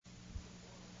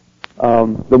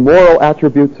the moral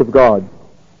attributes of God.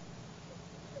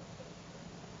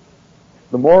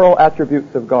 The moral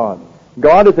attributes of God.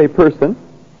 God is a person.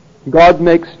 God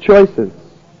makes choices.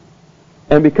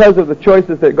 And because of the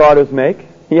choices that God has made,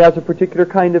 He has a particular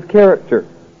kind of character.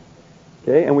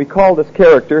 Okay? And we call this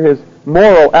character His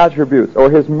moral attributes, or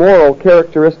His moral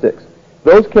characteristics.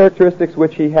 Those characteristics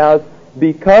which He has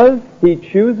because He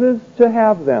chooses to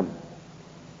have them.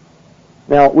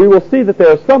 Now, we will see that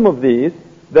there are some of these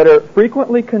that are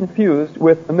frequently confused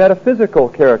with metaphysical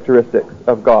characteristics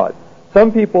of God.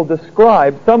 Some people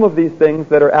describe some of these things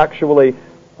that are actually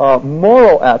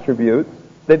moral attributes.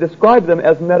 They describe them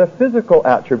as metaphysical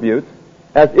attributes,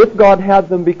 as if God had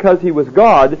them because He was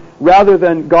God, rather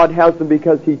than God has them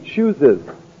because He chooses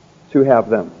to have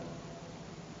them.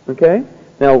 Okay?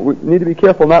 Now, we need to be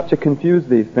careful not to confuse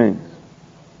these things.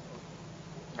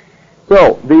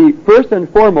 So, the first and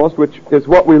foremost, which is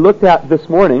what we looked at this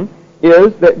morning,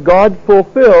 is that God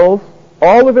fulfills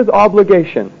all of His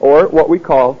obligation, or what we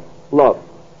call love.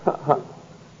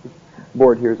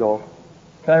 Board here's all.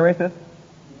 Can I erase this?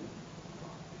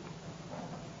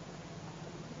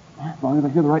 As long as I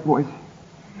hear the right voice.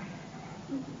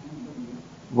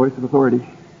 Voice of authority.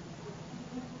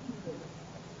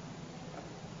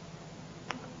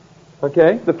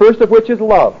 Okay, the first of which is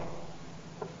love.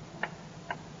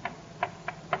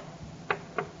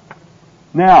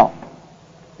 Now,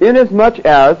 inasmuch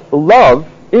as love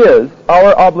is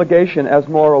our obligation as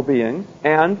moral beings,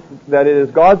 and that it is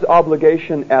God's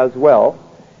obligation as well,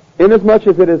 inasmuch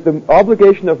as it is the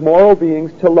obligation of moral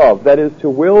beings to love, that is, to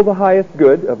will the highest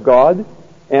good of God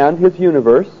and His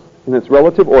universe in its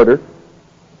relative order,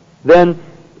 then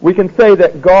we can say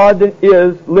that God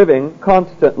is living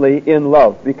constantly in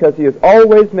love, because He is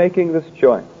always making this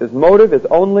choice. His motive is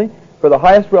only for the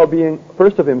highest well-being,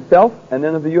 first of Himself, and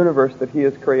then of the universe that He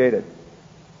has created.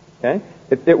 Okay?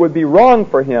 It would be wrong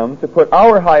for Him to put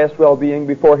our highest well-being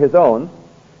before His own,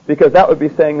 because that would be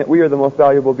saying that we are the most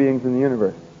valuable beings in the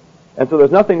universe. And so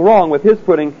there's nothing wrong with His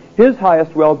putting His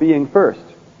highest well-being first.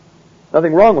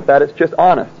 Nothing wrong with that. It's just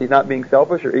honest. He's not being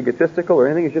selfish or egotistical or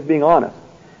anything. He's just being honest.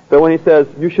 So when He says,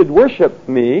 you should worship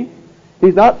me,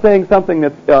 He's not saying something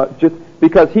that's just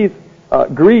because He's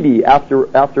greedy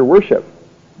after worship,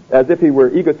 as if He were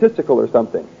egotistical or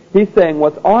something. He's saying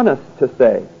what's honest to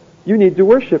say. You need to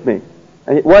worship me.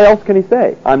 And what else can He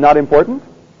say? I'm not important?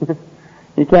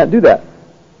 He can't do that.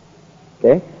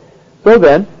 Okay? So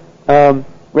then,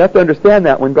 we have to understand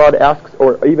that when God asks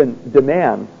or even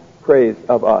demands praise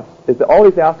of us, is that all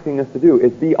He's asking us to do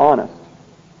is be honest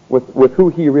with who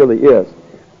He really is.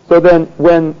 So then,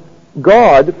 when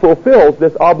God fulfills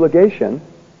this obligation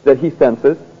that He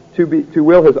senses to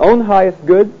will His own highest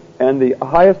good and the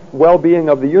highest well-being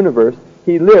of the universe,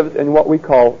 He lives in what we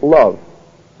call love.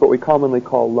 What we commonly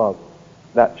call love.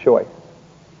 That choice.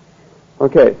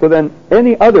 Okay, so then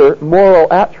any other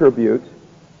moral attribute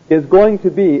is going to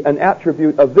be an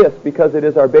attribute of this because it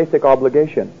is our basic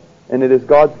obligation, and it is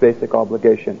God's basic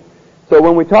obligation. So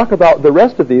when we talk about the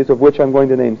rest of these, of which I'm going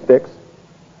to name 6,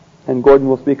 and Gordon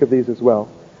will speak of these as well,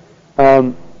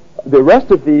 the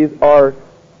rest of these are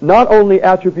not only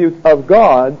attributes of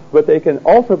God, but they can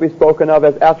also be spoken of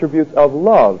as attributes of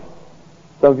love.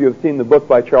 Some of you have seen the book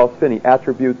by Charles Finney,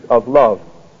 Attributes of Love.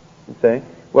 You say,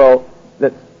 well,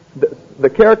 the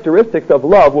characteristics of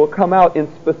love will come out in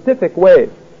specific ways.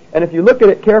 And if you look at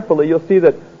it carefully, you'll see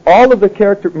that all of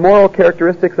the moral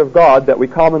characteristics of God that we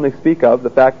commonly speak of, the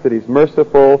fact that He's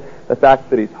merciful, the fact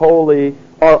that He's holy,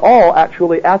 are all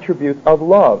actually attributes of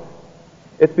love.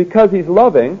 It's because He's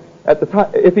loving.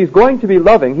 If He's going to be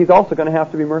loving, He's also going to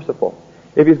have to be merciful.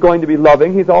 If He's going to be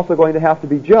loving, He's also going to have to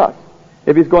be just.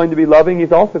 If He's going to be loving,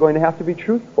 He's also going to have to be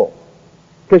truthful.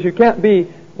 Because you can't be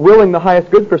willing the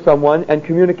highest good for someone and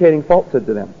communicating falsehood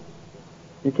to them.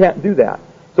 You can't do that.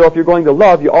 So if you're going to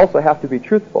love, you also have to be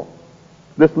truthful.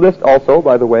 This list also,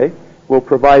 by the way, will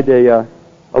provide a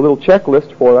little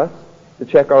checklist for us to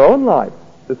check our own lives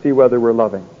to see whether we're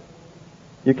loving.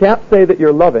 You can't say that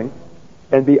you're loving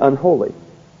and be unholy.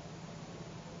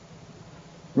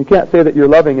 You can't say that you're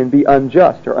loving and be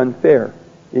unjust or unfair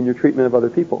in your treatment of other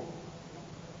people.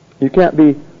 You can't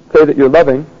say that you're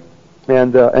loving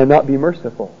and not be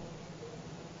merciful.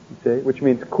 You see, which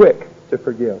means quick to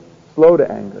forgive, slow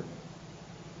to anger.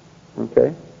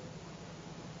 Okay?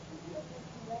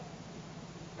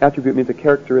 Attribute means a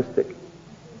characteristic.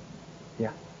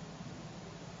 Yeah.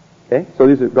 Okay? So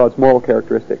these are God's moral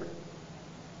characteristics.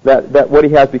 That what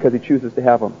He has because He chooses to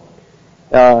have them.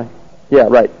 Yeah,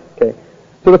 right. Okay.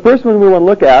 So the first one we want to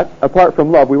look at, apart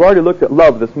from love, we've already looked at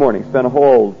love this morning. Spent a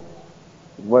whole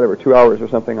 2 hours or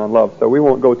something on love, so we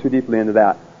won't go too deeply into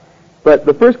that. But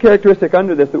the first characteristic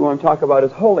under this that we want to talk about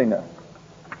is holiness.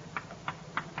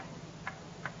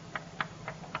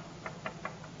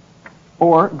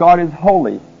 Or God is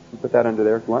holy. You put that under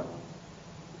there if you want.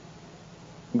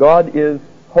 God is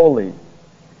holy.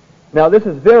 Now this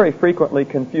is very frequently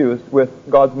confused with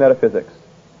God's metaphysics.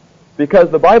 Because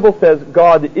the Bible says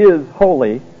God is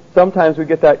holy, sometimes we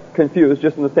get that confused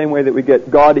just in the same way that we get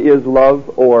God is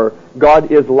love or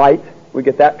God is light. We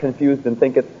get that confused and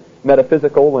think it's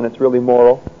metaphysical when it's really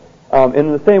moral.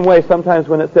 In the same way, sometimes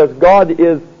when it says God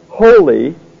is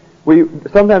holy, we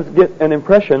sometimes get an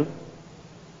impression.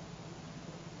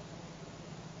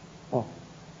 Oh,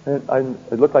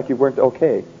 it looked like you weren't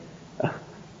okay.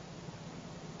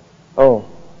 Oh.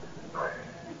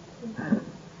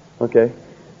 Okay.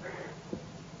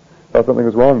 Thought something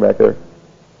was wrong back there.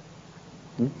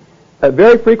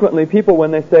 Very frequently, people,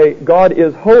 when they say God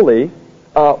is holy,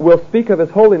 will speak of His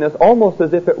holiness almost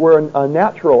as if it were a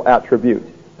natural attribute.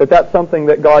 That's something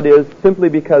that God is simply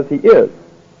because He is,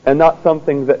 and not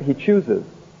something that He chooses.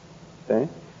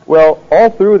 Okay? Well,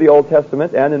 all through the Old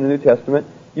Testament and in the New Testament,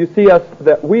 you see us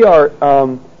that we are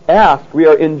asked, we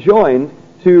are enjoined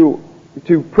to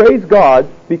praise God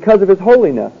because of His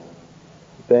holiness.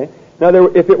 Okay? Now,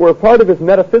 if it were part of His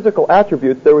metaphysical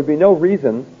attributes, there would be no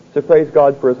reason to praise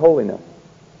God for His holiness.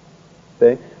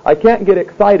 Okay? I can't get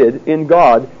excited in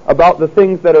God about the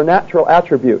things that are natural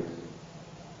attributes.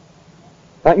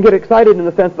 I can get excited in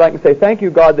the sense that I can say, thank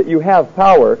you, God, that you have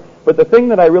power, but the thing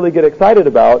that I really get excited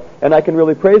about, and I can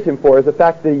really praise Him for, is the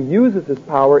fact that He uses His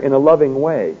power in a loving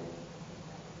way.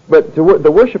 But the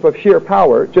worship of sheer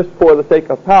power, just for the sake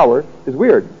of power, is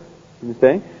weird. You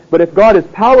see? But if God is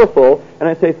powerful, and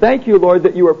I say, thank you, Lord,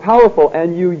 that you are powerful,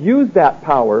 and you use that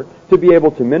power to be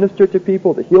able to minister to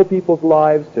people, to heal people's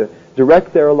lives, to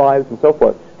direct their lives, and so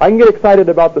forth. I can get excited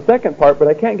about the second part, but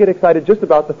I can't get excited just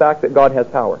about the fact that God has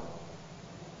power.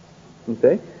 You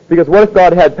see? Because what if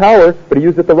God had power, but He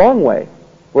used it the wrong way?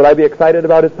 Would I be excited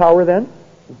about His power then?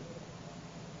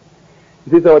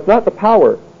 You see, so it's not the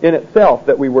power in itself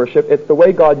that we worship, it's the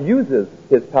way God uses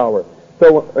His power.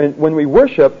 So when we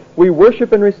worship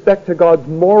in respect to God's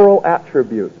moral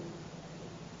attributes.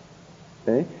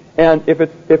 Okay? And if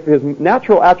His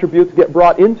natural attributes get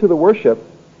brought into the worship,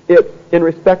 it's in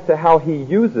respect to how He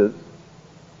uses,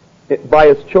 by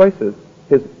His choices,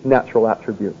 His natural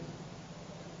attributes.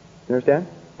 You understand?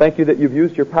 Thank you that you've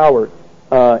used your power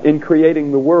in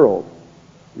creating the world,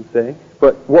 you say.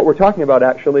 But what we're talking about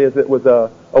actually is it was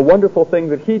a wonderful thing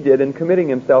that He did in committing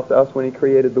Himself to us when He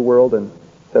created the world, and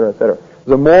et cetera, et cetera. It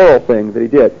was a moral thing that He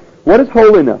did. What is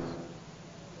holiness?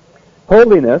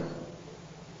 Holiness,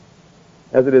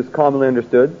 as it is commonly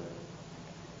understood,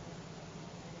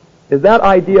 is that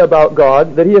idea about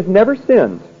God that He has never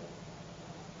sinned.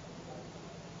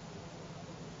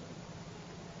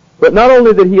 But not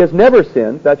only that He has never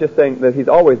sinned, that's just saying that He's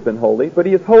always been holy, but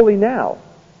He is holy now.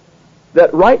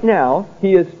 That right now,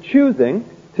 He is choosing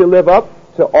to live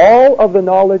up to all of the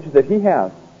knowledge that He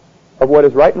has of what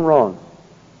is right and wrong.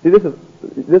 See, this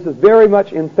is very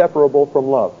much inseparable from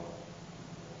love.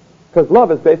 Because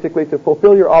love is basically to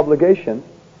fulfill your obligation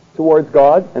towards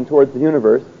God and towards the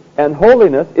universe, and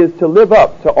holiness is to live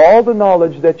up to all the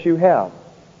knowledge that you have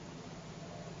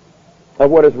of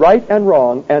what is right and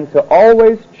wrong, and to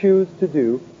always choose to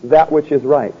do that which is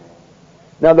right.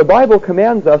 Now, the Bible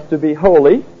commands us to be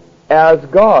holy as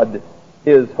God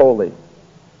is holy.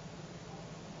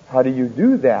 How do you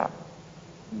do that?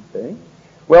 Okay.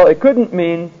 Well, it couldn't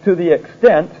mean to the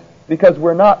extent, because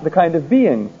we're not the kind of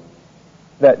beings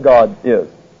that God is.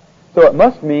 So it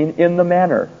must mean in the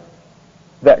manner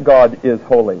that God is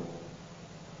holy.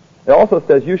 It also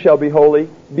says, you shall be holy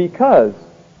because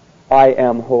I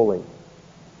am holy.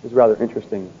 It's a rather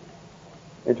interesting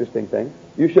thing.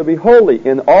 You shall be holy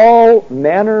in all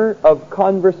manner of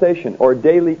conversation, or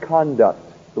daily conduct,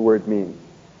 the word means.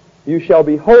 You shall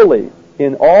be holy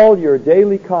in all your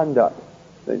daily conduct.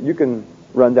 You can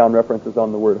run down references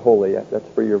on the word holy. That's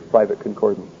for your private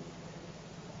concordance.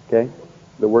 Okay?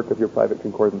 The work of your private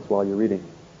concordance while you're reading.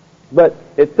 But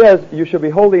it says, you shall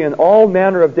be holy in all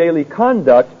manner of daily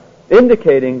conduct,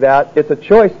 indicating that it's a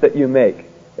choice that you make.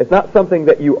 It's not something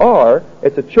that you are,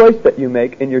 it's a choice that you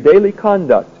make in your daily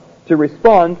conduct to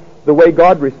respond the way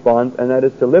God responds, and that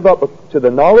is to live up to the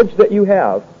knowledge that you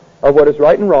have of what is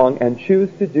right and wrong and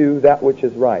choose to do that which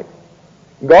is right.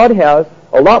 God has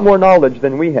a lot more knowledge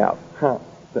than we have.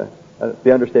 That's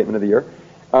the understatement of the year.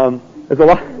 There's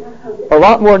a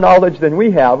lot more knowledge than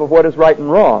we have of what is right and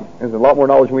wrong. There's a lot more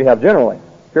knowledge than we have generally,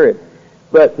 period.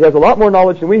 But He has a lot more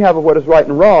knowledge than we have of what is right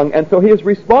and wrong, and so He is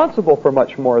responsible for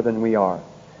much more than we are.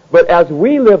 But as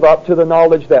we live up to the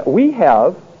knowledge that we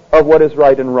have of what is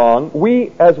right and wrong,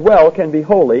 we as well can be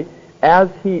holy as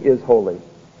He is holy.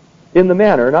 In the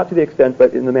manner, not to the extent,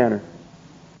 but in the manner.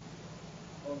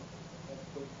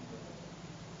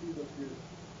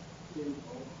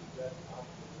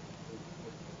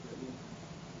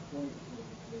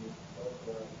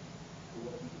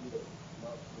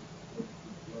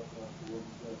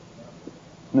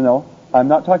 No, I'm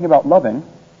not talking about loving.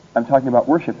 I'm talking about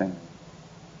worshiping.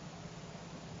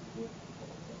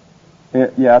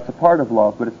 It's a part of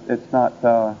love, but it's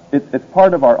not. It's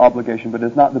part of our obligation, but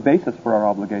it's not the basis for our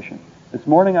obligation. This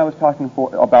morning I was talking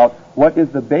about what is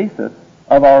the basis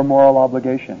of our moral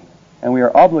obligation, and we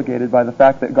are obligated by the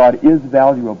fact that God is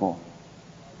valuable.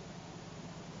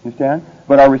 You understand?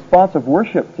 But our response of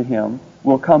worship to Him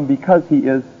will come because He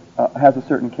is has a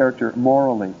certain character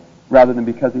morally, rather than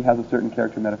because He has a certain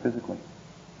character metaphysically.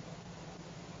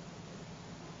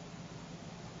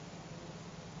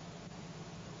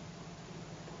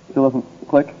 Still doesn't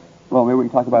click? Well, maybe we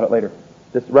can talk about it later.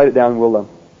 Just write it down and we'll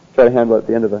try to handle it at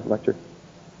the end of the lecture.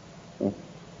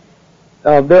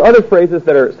 There are other phrases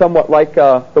that are somewhat like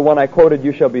the one I quoted,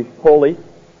 you shall be holy,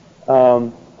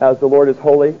 as the Lord is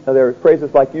holy. There are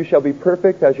phrases like, you shall be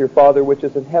perfect as your Father which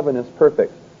is in heaven is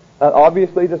perfect. That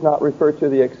obviously does not refer to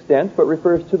the extent, but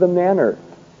refers to the manner.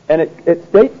 And it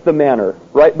states the manner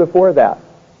right before that.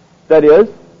 That is,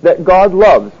 that God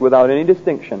loves without any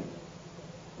distinction.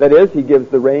 That is, He gives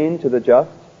the rain to the just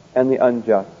and the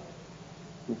unjust.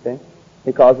 You see?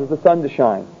 He causes the sun to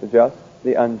shine, the just,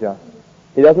 the unjust.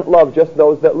 He doesn't love just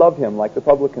those that love Him like the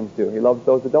publicans do. He loves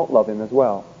those that don't love Him as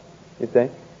well. You see?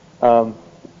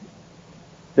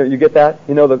 You get that?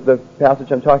 You know the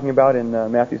passage I'm talking about in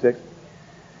Matthew 6?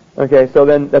 Okay, so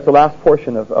then that's the last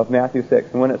portion of Matthew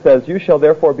 6. And when it says, you shall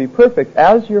therefore be perfect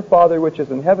as your Father which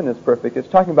is in heaven is perfect, it's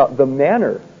talking about the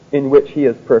manner in which He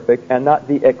is perfect and not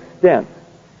the extent.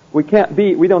 We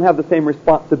don't have the same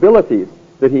responsibilities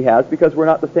that He has because we're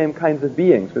not the same kinds of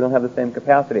beings. We don't have the same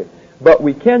capacity. But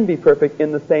we can be perfect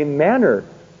in the same manner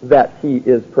that He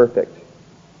is perfect.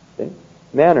 See?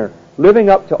 Manner. Living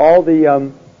up to all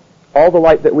the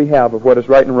light that we have of what is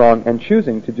right and wrong and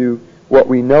choosing to do what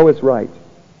we know is right.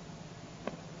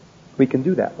 We can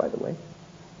do that, by the way.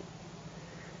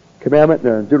 Commandment,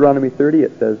 Deuteronomy 30,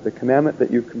 it says, the commandment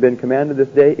that you've been commanded this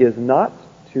day is not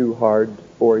too hard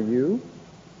for you.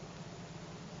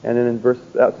 And then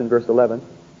that's in verse 11.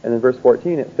 And in verse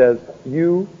 14 it says,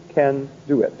 you can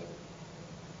do it.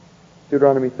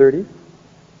 Deuteronomy 30.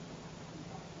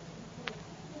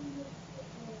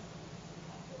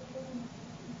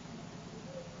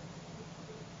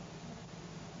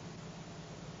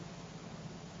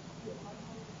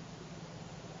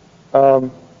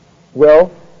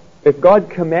 Well, if God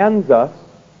commands us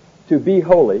to be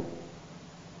holy,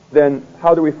 then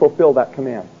how do we fulfill that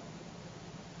command?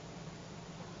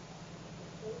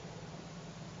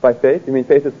 By faith? You mean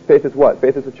faith is what?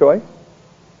 Faith is a choice?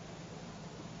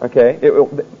 Okay.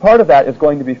 Part of that is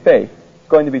going to be faith. It's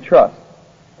going to be trust.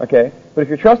 Okay. But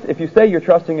if you say you're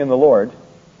trusting in the Lord,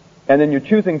 and then you're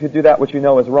choosing to do that which you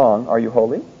know is wrong, are you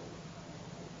holy?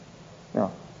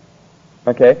 No.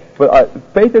 Okay.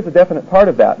 But faith is a definite part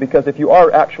of that, because if you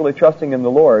are actually trusting in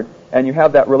the Lord, and you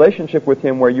have that relationship with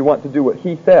Him where you want to do what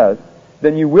He says,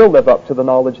 then you will live up to the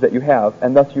knowledge that you have,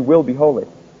 and thus you will be holy.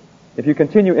 If you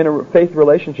continue in a faith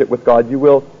relationship with God,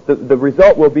 the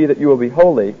result will be that you will be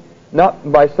holy,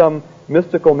 not by some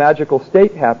mystical, magical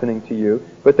state happening to you,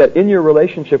 but that in your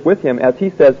relationship with Him, as He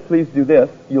says, please do this,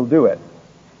 you'll do it.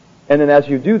 And then as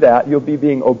you do that, you'll be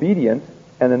being obedient,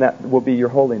 and then that will be your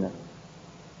holiness.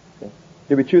 Okay.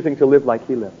 You'll be choosing to live like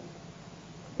He lived.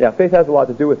 Yeah, faith has a lot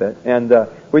to do with it, and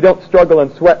we don't struggle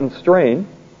and sweat and strain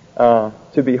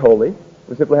to be holy.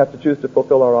 We simply have to choose to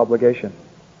fulfill our obligation.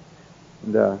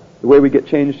 And the way we get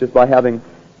changed is by having...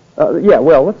 let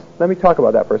me talk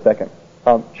about that for a second.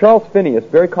 Charles Finney is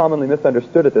very commonly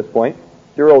misunderstood at this point.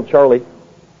 Dear old Charlie.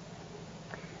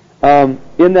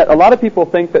 In that a lot of people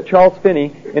think that Charles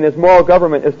Finney, in his moral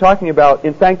government, is talking about,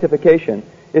 in sanctification,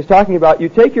 is talking about you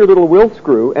take your little will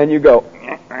screw and you go,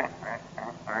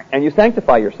 and you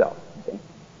sanctify yourself.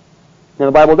 Now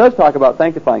the Bible does talk about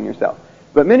sanctifying yourself.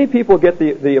 But many people get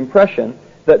the impression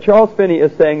that Charles Finney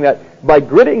is saying that by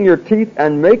gritting your teeth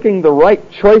and making the right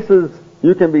choices,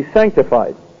 you can be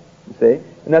sanctified. You see?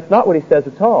 And that's not what he says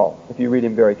at all, if you read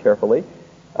him very carefully.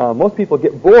 Most people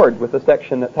get bored with the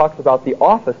section that talks about the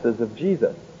offices of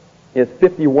Jesus. He has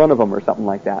 51 of them or something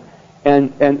like that.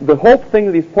 And the whole thing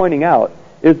that he's pointing out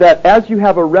is that as you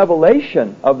have a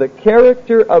revelation of the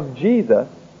character of Jesus,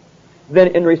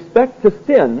 then in respect to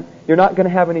sin, you're not going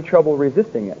to have any trouble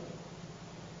resisting it.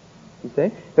 You see?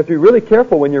 You have to be really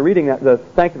careful when you're reading the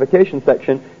sanctification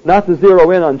section not to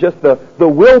zero in on just the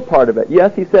will part of it.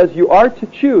 Yes, he says you are to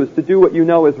choose to do what you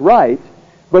know is right,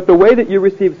 but the way that you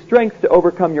receive strength to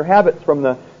overcome your habits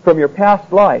from your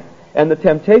past life and the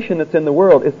temptation that's in the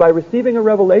world is by receiving a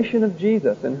revelation of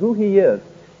Jesus and who He is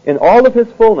in all of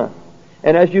His fullness.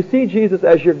 And as you see Jesus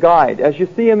as your guide, as you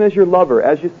see Him as your lover,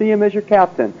 as you see Him as your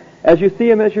captain, as you see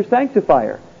Him as your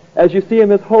sanctifier, as you see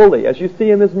Him as holy, as you see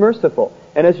Him as merciful,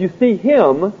 and as you see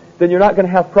Him, then you're not going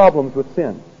to have problems with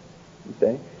sin. You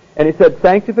see? And he said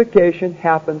sanctification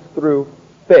happens through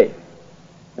faith.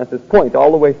 That's his point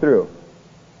all the way through.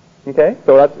 Okay?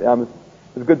 So that's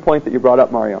a good point that you brought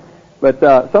up, Mario.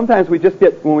 But sometimes we just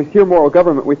get, when we hear moral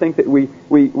government, we think that we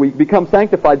become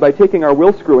sanctified by taking our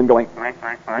will screw and going,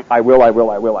 I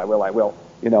will.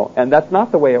 You know, and that's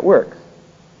not the way it works.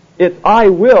 It's I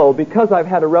will because I've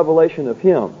had a revelation of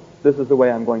Him. This is the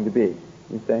way I'm going to be.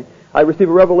 You see? I receive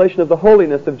a revelation of the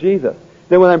holiness of Jesus.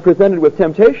 Then when I'm presented with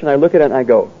temptation, I look at it and I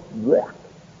go, bleh.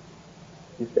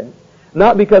 You see?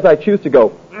 Not because I choose to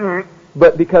go,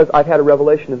 but because I've had a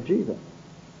revelation of Jesus.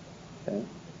 Okay?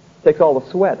 Takes all the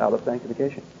sweat out of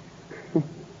sanctification.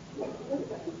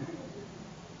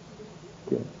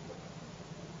 Good.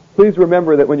 Please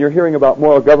remember that when you're hearing about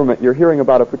moral government, you're hearing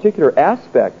about a particular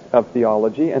aspect of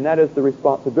theology, and that is the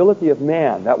responsibility of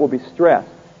man. That will be stressed.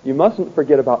 You mustn't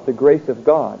forget about the grace of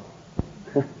God.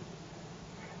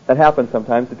 That happens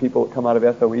sometimes to people that come out of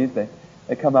SOEs.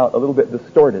 They come out a little bit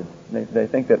distorted. They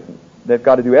think that they've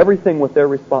got to do everything with their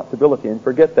responsibility and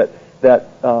forget that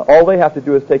all they have to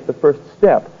do is take the first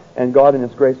step, and God in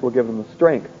His grace will give them the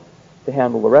strength to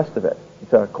handle the rest of it.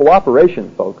 It's a cooperation,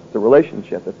 folks. It's a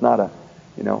relationship. It's not a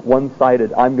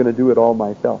one-sided, I'm going to do it all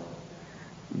myself.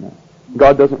 No.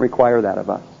 God doesn't require that of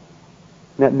us.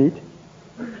 Isn't that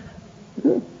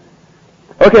neat?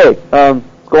 Okay,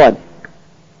 go on.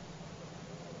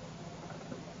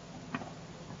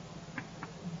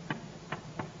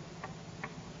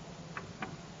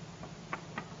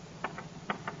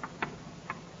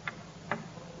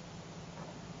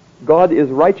 God is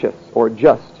righteous or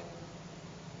just.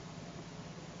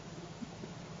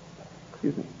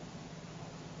 Excuse me.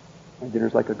 My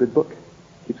dinner's like a good book.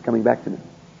 Keeps coming back to me.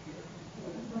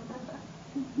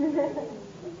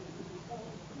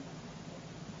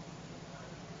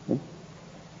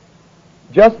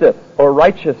 Justice or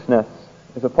righteousness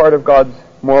is a part of God's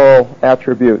moral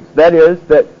attributes. That is,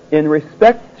 that in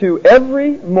respect to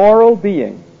every moral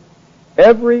being,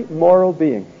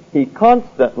 He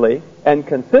constantly and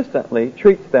consistently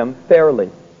treats them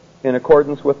fairly in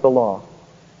accordance with the law.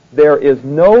 There is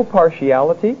no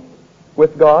partiality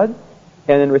with God,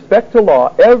 and in respect to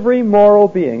law, every moral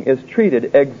being is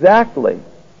treated exactly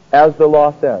as the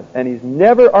law says, and He's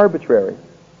never arbitrary.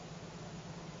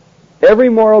 Every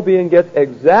moral being gets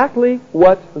exactly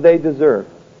what they deserve.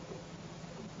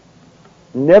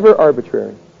 Never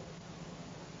arbitrary.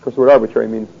 Of course, the word arbitrary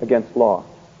means against law.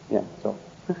 Yeah, so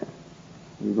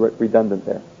redundant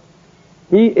there.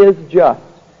 He is just.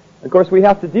 Of course, we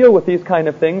have to deal with these kind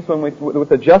of things with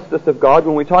the justice of God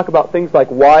when we talk about things like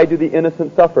why do the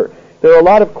innocent suffer. There are a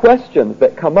lot of questions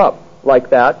that come up like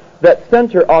that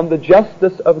center on the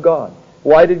justice of God.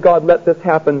 Why did God let this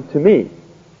happen to me?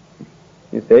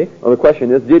 You see? Well, the question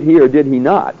is, did He or did He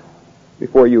not?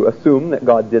 Before you assume that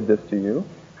God did this to you.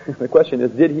 The question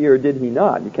is, did He or did He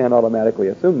not? You can't automatically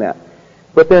assume that.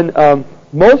 But then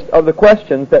most of the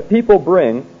questions that people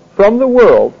bring from the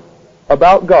world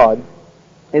about God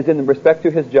is in respect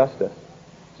to His justice.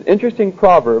 It's an interesting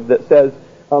proverb that says,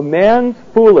 a man's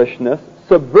foolishness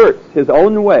subverts his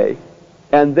own way,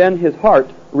 and then his heart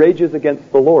rages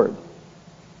against the Lord.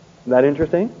 Isn't that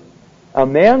interesting? A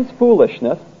man's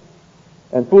foolishness,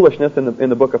 and foolishness in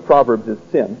the book of Proverbs is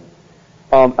sin.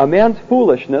 A man's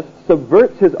foolishness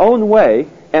subverts his own way,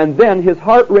 and then his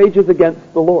heart rages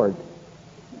against the Lord.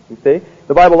 You see?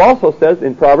 The Bible also says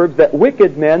in Proverbs that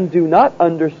wicked men do not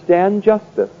understand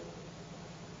justice,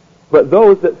 but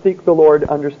those that seek the Lord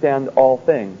understand all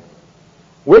things.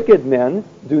 Wicked men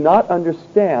do not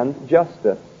understand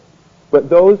justice, but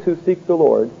those who seek the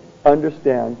Lord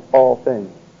understand all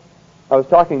things. I was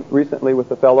talking recently with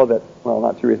a fellow that, well,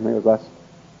 not too recently, it was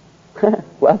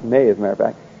last May, as a matter of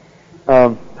fact.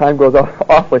 Time goes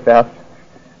awfully fast.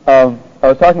 I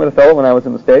was talking with a fellow when I was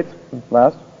in the States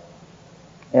last,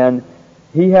 and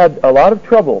he had a lot of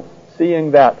trouble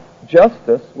seeing that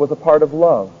justice was a part of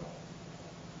love.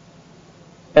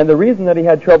 And the reason that he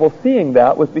had trouble seeing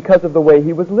that was because of the way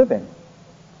he was living.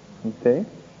 You see?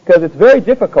 Because it's very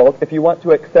difficult, if you want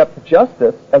to accept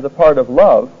justice as a part of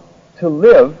love, to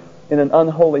live in an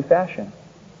unholy fashion.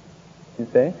 You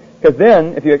see? Because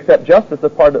then, if you accept justice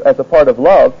as a part of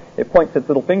love, it points its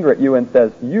little finger at you and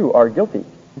says, you are guilty.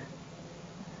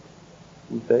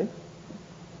 You see?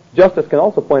 Justice can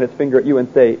also point its finger at you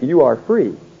and say, you are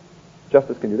free.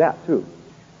 Justice can do that, too.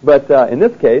 But in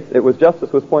this case, it was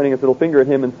justice was pointing its little finger at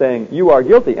him and saying, you are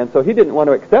guilty. And so he didn't want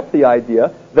to accept the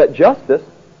idea that justice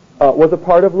was a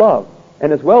part of love.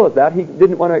 And as well as that, he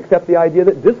didn't want to accept the idea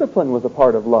that discipline was a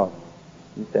part of love.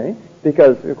 You see?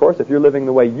 Because, of course, if you're living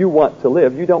the way you want to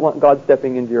live, you don't want God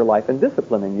stepping into your life and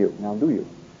disciplining you. Now, do you?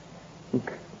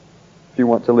 If you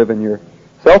want to live in your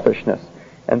selfishness.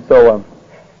 And so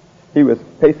he was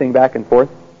pacing back and forth.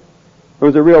 It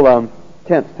was a real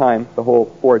tense time, the whole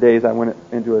 4 days.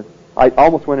 I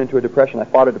almost went into a depression. I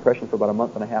fought a depression for about a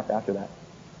month and a half after that.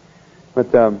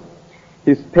 But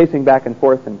he's pacing back and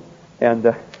forth,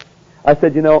 and I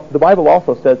said, the Bible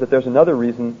also says that there's another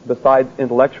reason besides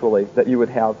intellectually that you would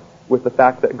have with the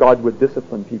fact that God would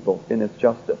discipline people in His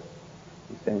justice.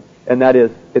 You see? And that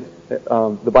is,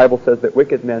 the Bible says that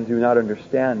wicked men do not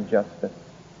understand justice.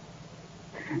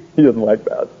 He doesn't like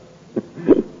that.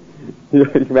 You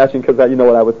can imagine, because you know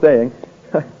what I was saying.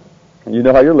 You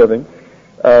know how you're living.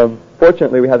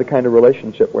 Fortunately, we had the kind of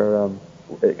relationship where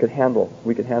we could handle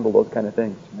those kind of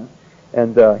things.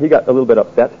 And he got a little bit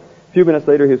upset. A few minutes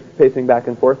later, he was pacing back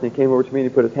and forth, and he came over to me and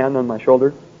he put his hand on my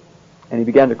shoulder, and he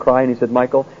began to cry, and he said,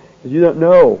 Michael, you don't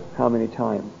know how many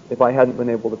times, if I hadn't been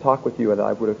able to talk with you, that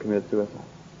I would have committed suicide.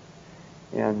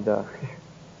 And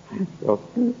so,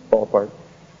 fall apart.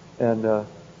 And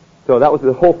so that was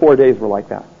the whole 4 days were like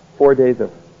that. 4 days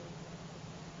of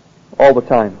all the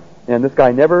time. And this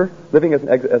guy never, living as an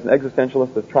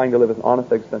existentialist, as trying to live as an honest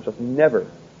existentialist, never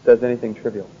says anything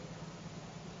trivial.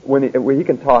 When he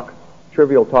can talk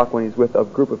trivial talk when he's with a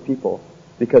group of people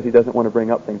because he doesn't want to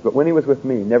bring up things. But when he was with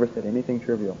me, he never said anything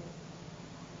trivial.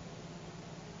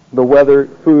 The weather,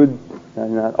 food,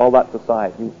 and all that's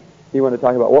aside. He wanted to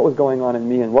talk about what was going on in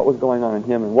me and what was going on in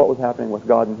him and what was happening with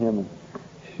God and him. And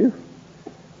phew.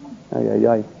 Ay, ay,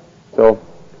 ay. So,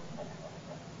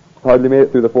 hardly made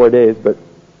it through the 4 days, but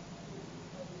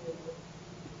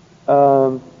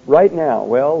right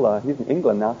now, he's in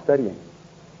England now studying.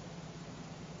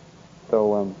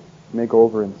 So, may go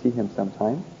over and see him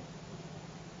sometime.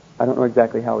 I don't know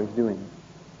exactly how he's doing.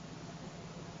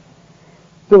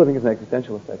 Still living as an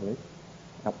existentialist, I believe.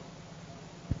 Yep.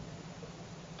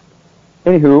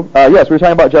 Anywho, yes, we were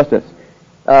talking about justice.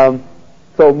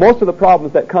 So most of the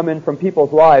problems that come in from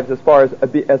people's lives as far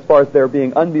as their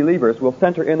being unbelievers will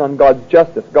center in on God's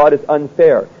justice. God is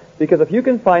unfair. Because if you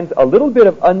can find a little bit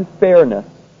of unfairness,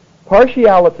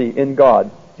 partiality in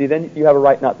God, see, then you have a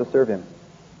right not to serve Him.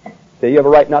 You have a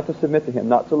right not to submit to Him,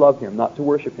 not to love Him, not to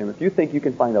worship Him. If you think you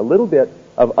can find a little bit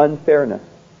of unfairness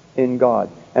in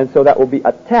God, and so that will be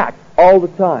attacked all the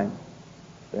time.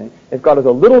 Okay? If God is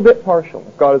a little bit partial,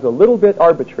 if God is a little bit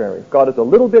arbitrary, if God is a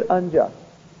little bit unjust,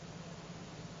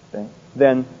 okay,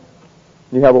 then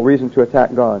you have a reason to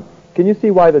attack God. Can you see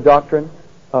why the doctrine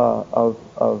of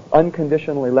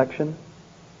unconditional election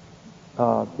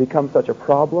becomes such a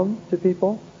problem to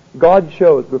people? God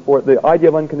chose before, the idea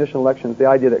of unconditional election is the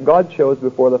idea that God chose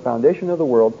before the foundation of the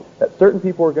world that certain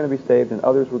people were going to be saved and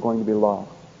others were going to be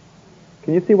lost.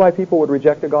 Can you see why people would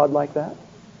reject a God like that?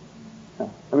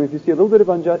 No. I mean, if you see a little bit of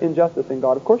injustice in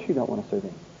God, of course you don't want to serve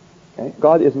Him. Okay?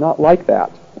 God is not like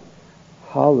that.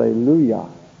 Hallelujah.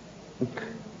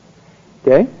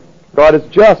 Okay? God is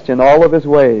just in all of His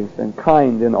ways and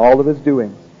kind in all of His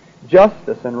doings.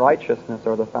 Justice and righteousness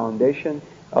are the foundation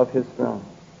of His throne.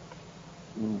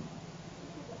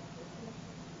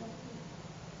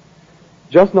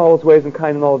 Just in all His ways and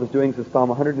kind in all of His doings is Psalm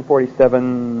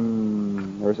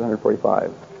 147, or is it 145?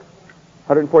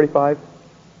 145?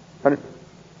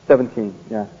 117,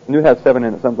 yeah. I knew it had 7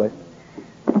 in it someplace.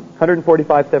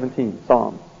 145:17,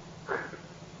 Psalm.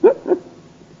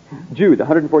 Jude,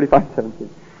 145:17.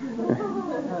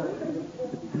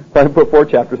 If I put 4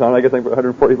 chapters on it, I guess I can put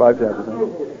 145 chapters on it.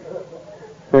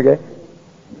 Okay?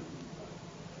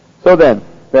 So then,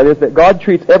 that is that God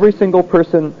treats every single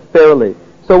person fairly.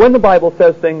 So when the Bible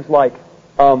says things like,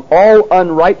 all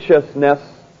unrighteousness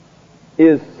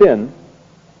is sin,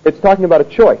 it's talking about a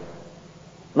choice,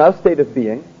 not a state of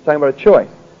being. It's talking about a choice.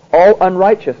 All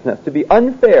unrighteousness, to be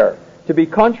unfair, to be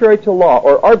contrary to law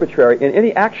or arbitrary in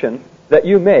any action that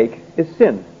you make is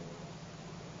sin.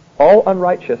 All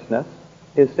unrighteousness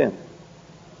is sin.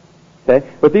 Okay?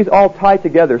 But these all tie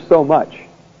together so much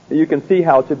that you can see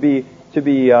how to be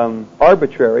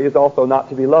arbitrary is also not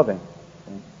to be loving.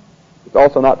 It's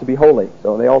also not to be holy.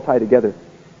 So they all tie together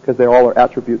because they all are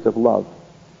attributes of love.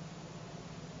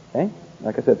 Okay?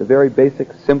 Like I said, it's a very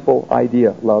basic, simple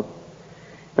idea, love.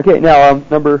 Okay, now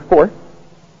number 4.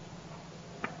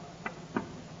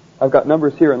 I've got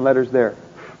numbers here and letters there.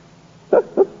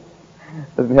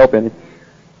 Doesn't help any.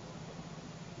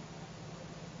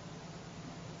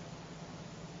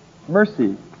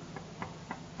 Mercy,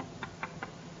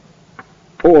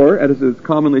 or, as is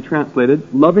commonly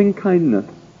translated, loving kindness.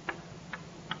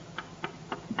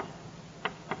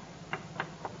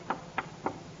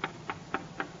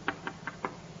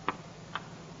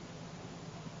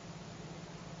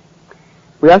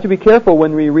 We have to be careful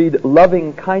when we read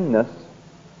loving kindness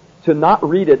to not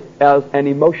read it as an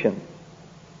emotion,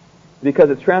 because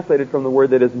it's translated from the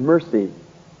word that is mercy,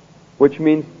 which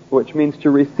means to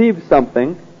receive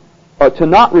something, or to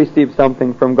not receive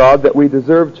something from God that we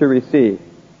deserve to receive.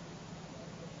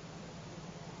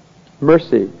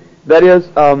 Mercy. That is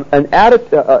an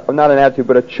attitude, not an attitude,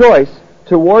 but a choice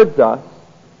towards us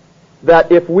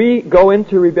that if we go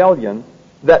into rebellion,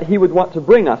 that He would want to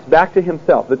bring us back to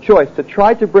Himself. The choice to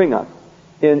try to bring us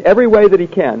in every way that He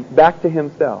can back to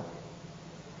Himself.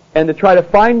 And to try to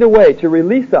find a way to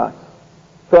release us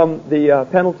from the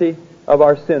penalty of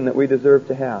our sin that we deserve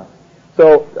to have.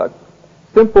 So, a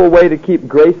simple way to keep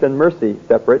grace and mercy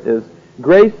separate is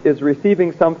grace is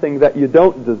receiving something that you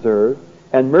don't deserve,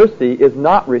 and mercy is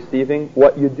not receiving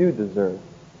what you do deserve.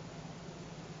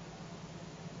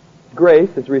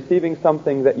 Grace is receiving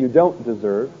something that you don't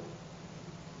deserve,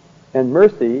 and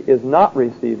mercy is not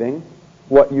receiving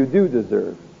what you do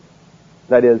deserve.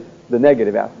 That is, the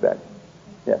negative aspect.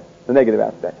 Yes, the negative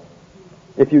aspect.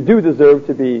 If you do deserve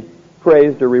to be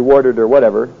praised or rewarded or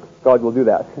whatever, God will do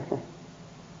that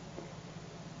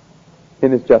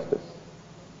in His justice.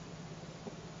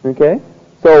 Okay?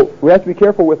 So, we have to be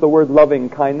careful with the word loving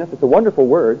kindness. It's a wonderful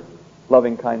word,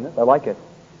 loving kindness. I like it.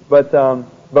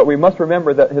 But we must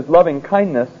remember that His loving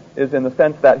kindness is in the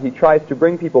sense that He tries to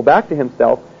bring people back to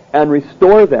Himself and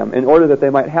restore them in order that they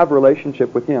might have a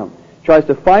relationship with Him. Tries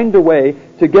to find a way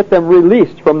to get them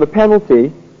released from the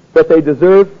penalty that they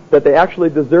deserve, that they actually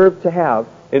deserve to have,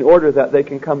 in order that they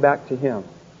can come back to Him.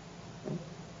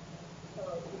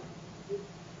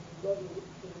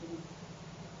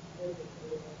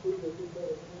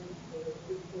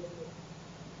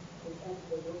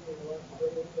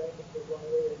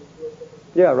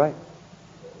 Yeah, right.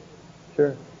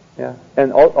 Sure. Yeah.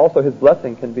 And also His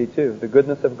blessing can be too. The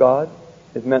goodness of God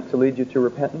is meant to lead you to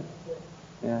repentance.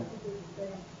 Yeah.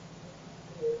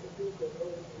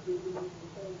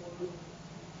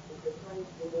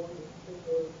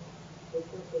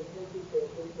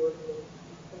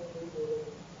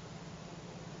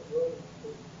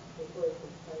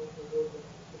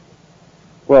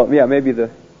 Well, yeah, maybe the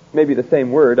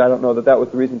same word. I don't know that was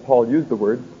the reason Paul used the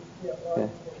word. Yeah.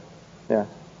 Yeah.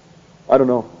 I don't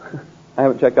know. I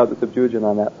haven't checked out the Septuagint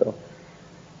on that, so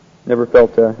never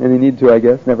felt any need to, I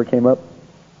guess. Never came up.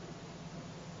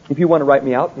 If you want to write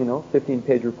me out,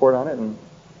 15-page report on it, and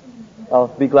I'll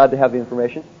be glad to have the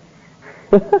information.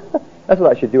 That's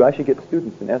what I should do. I should get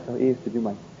students in SOEs to do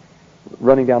my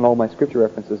running down all my scripture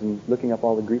references and looking up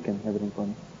all the Greek and everything for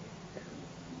me.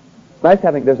 It's nice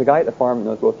having, there's a guy at the farm that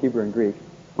knows both Hebrew and Greek.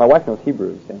 My wife knows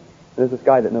Hebrew, you see. There's this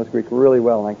guy that knows Greek really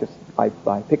well, and I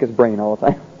pick his brain all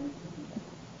the time.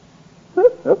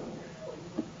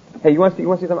 Hey, you want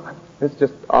to see something? This is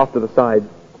just off to the side.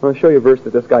 I want to show you a verse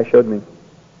that this guy showed me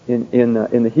in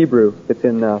the Hebrew. It's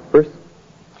in 2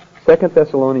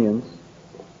 Thessalonians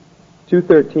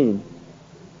 2:13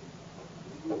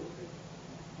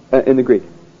 in the Greek.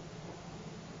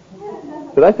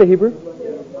 Did I say Hebrew?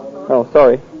 Oh,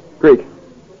 sorry, Greek.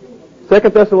 2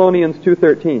 Thessalonians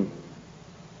 2:13.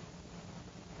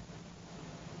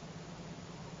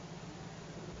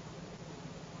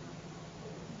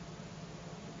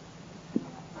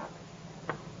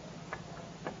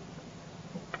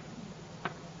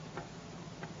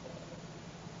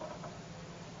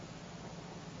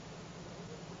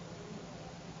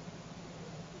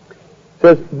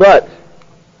 Says, but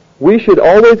we should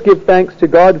always give thanks to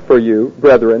God for you,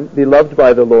 brethren, beloved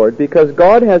by the Lord, because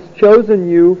God has chosen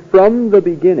you from the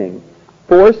beginning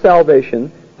for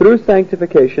salvation through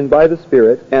sanctification by the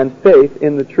Spirit and faith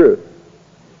in the truth.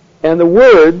 And the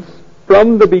words,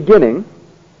 from the beginning,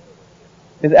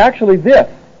 is actually this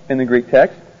in the Greek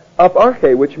text,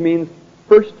 aparche, which means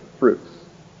first fruits.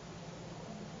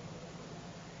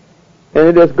 And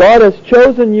it is, God has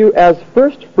chosen you as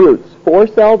first fruits for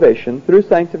salvation through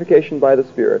sanctification by the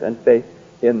Spirit and faith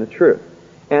in the truth.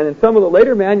 And in some of the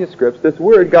later manuscripts, this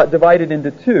word got divided into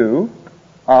two,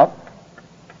 arche,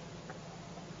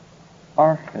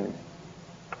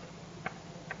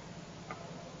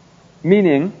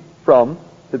 meaning from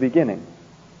the beginning.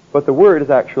 But the word is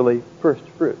actually first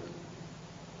fruits.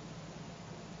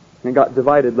 And it got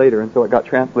divided later, and so it got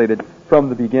translated from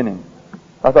the beginning.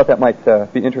 I thought that might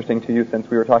be interesting to you since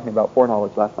we were talking about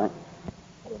foreknowledge last night.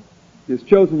 He has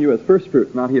chosen you as first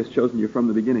fruits, not He has chosen you from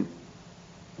the beginning.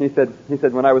 He said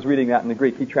when I was reading that in the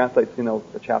Greek, he translates, a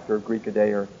chapter of Greek a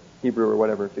day or Hebrew or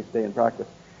whatever, 6 day in practice.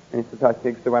 And he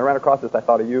said, when I ran across this, I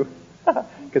thought of you.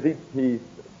 Because he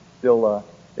still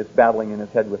is battling in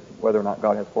his head with whether or not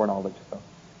God has foreknowledge. So.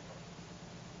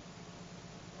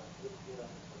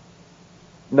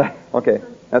 Okay.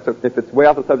 If it's way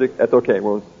off the subject, that's okay.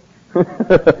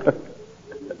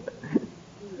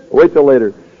 Wait till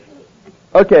later.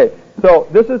 Okay, so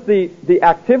this is the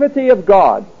activity of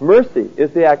God. Mercy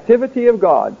is the activity of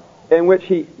God in which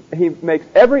He makes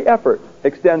every effort,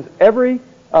 extends every bit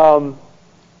of,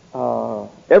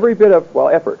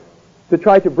 effort to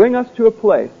try to bring us to a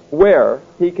place where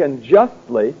He can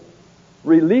justly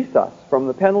release us from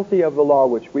the penalty of the law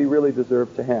which we really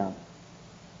deserve to have.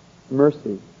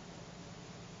 Mercy.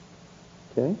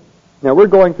 Okay? Now we're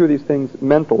going through these things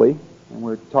mentally, and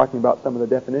we're talking about some of the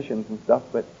definitions and stuff,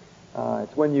 but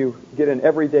it's when you get in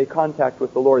everyday contact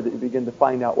with the Lord that you begin to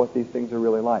find out what these things are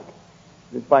really like.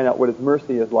 You find out what His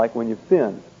mercy is like when you've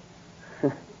sinned.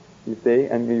 You see,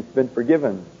 and you've been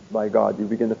forgiven by God. You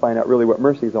begin to find out really what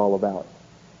mercy is all about.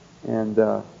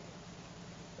 And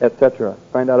etc.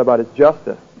 Find out about His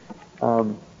justice.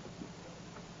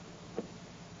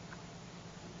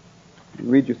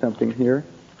 Read you something here.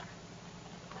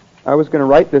 I was going to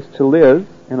write this to Liz,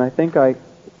 and I think it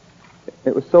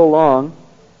was so long,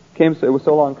 it was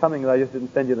so long coming that I just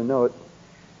didn't send you the note.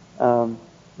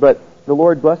 But the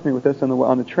Lord blessed me with this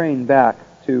on the train back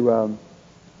to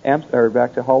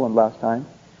back to Holland last time.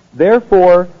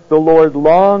 Therefore, the Lord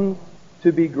longs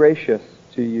to be gracious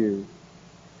to you,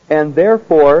 and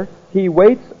therefore He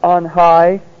waits on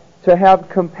high to have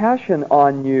compassion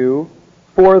on you,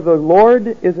 for the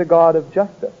Lord is a God of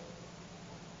justice.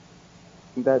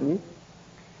 Isn't that neat?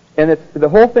 And the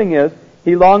whole thing is,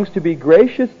 He longs to be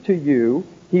gracious to you.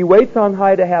 He waits on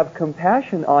high to have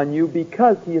compassion on you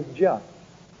because He is just.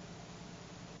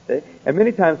 Okay? And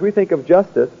many times we think of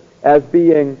justice as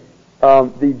being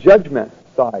the judgment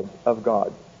side of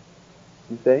God.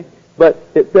 You see? But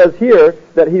it says here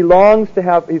that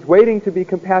He's waiting to be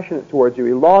compassionate towards you.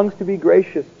 He longs to be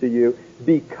gracious to you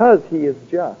because He is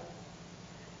just.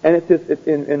 And it's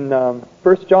in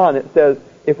 1 John it says,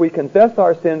 if we confess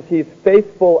our sins, He's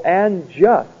faithful and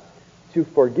just to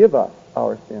forgive us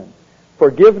our sins.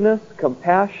 Forgiveness,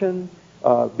 compassion,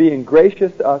 being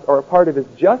gracious to us are a part of His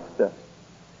justice,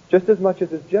 just as much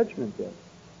as His judgment is.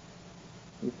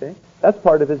 You see? That's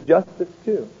part of His justice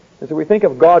too. And so we think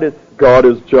of God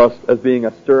is just as being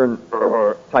a stern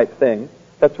type thing.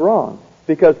 That's wrong.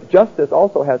 Because justice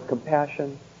also has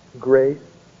compassion, grace,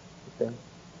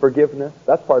 forgiveness.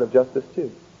 That's part of justice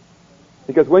too.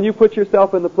 Because when you put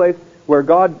yourself in the place where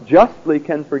God justly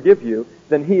can forgive you,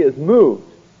 then He is moved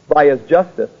by His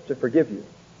justice to forgive you.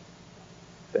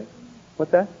 See?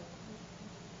 What's that?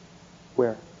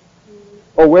 Where?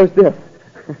 Oh, where's this?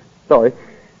 Sorry.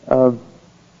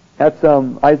 That's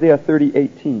Isaiah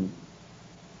 30:18.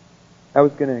 I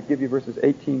was going to give you verses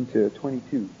 18 to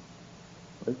 22.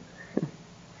 The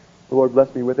Lord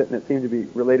blessed me with it, and it seemed to be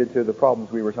related to the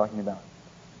problems we were talking about.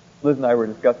 Liz and I were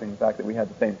discussing the fact that we had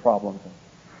the same problems. And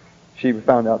she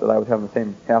found out that I was having the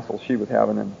same hassle she was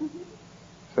having, and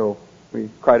so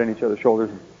we cried on each other's shoulders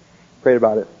and prayed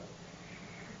about it.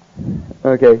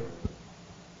 Okay.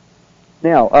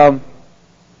 Now,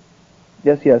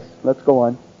 yes, let's go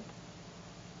on.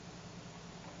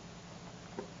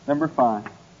 Number 5.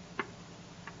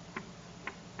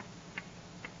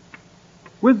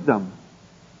 Wisdom.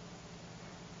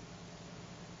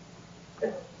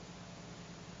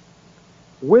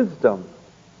 Wisdom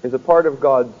is a part of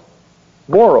God's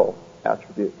moral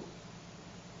attributes.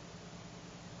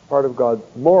 Part of God's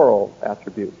moral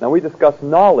attributes. Now we discuss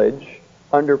knowledge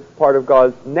under part of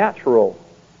God's natural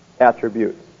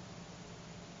attributes.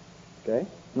 Okay?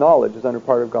 Knowledge is under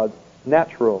part of God's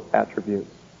natural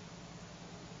attributes.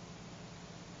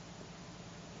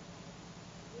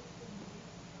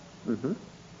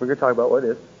 We're going to talk about what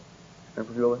is.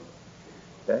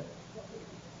 Okay?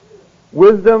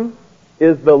 Wisdom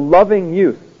is the loving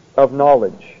use of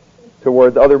knowledge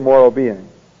towards other moral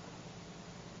beings.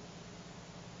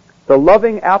 The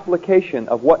loving application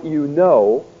of what you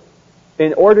know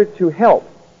in order to help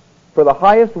for the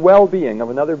highest well-being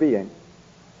of another being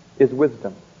is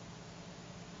wisdom.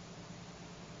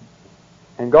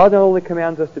 And God not only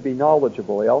commands us to be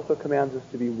knowledgeable, He also commands us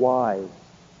to be wise.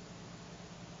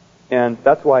 And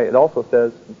that's why it also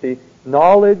says, see,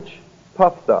 knowledge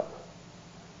puffs up,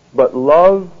 but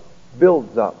love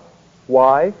builds up.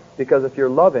 Why? Because if you're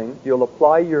loving, you'll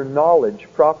apply your knowledge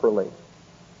properly.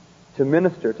 to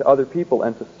minister to other people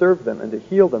and to serve them and to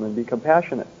heal them and be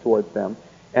compassionate towards them.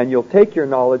 And you'll take your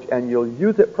knowledge and you'll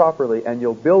use it properly and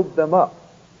you'll build them up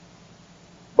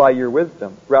by your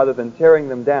wisdom rather than tearing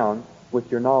them down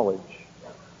with your knowledge.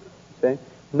 See?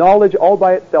 Knowledge all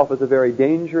by itself is a very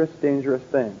dangerous, dangerous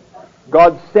thing.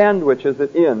 God sandwiches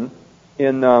it in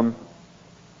 2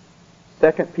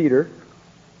 Peter.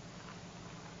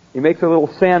 He makes a little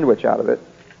sandwich out of it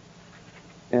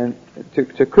and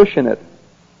to cushion it,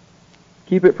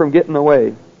 keep it from getting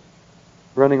away,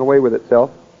 running away with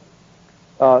itself.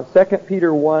 2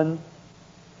 Peter 1,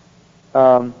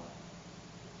 5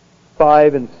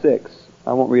 and 6.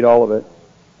 I won't read all of it.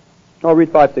 I'll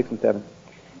read 5, 6, and 7.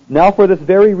 Now for this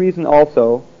very reason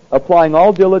also, applying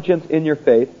all diligence in your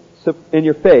faith,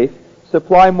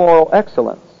 supply moral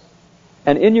excellence.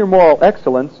 And in your moral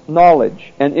excellence,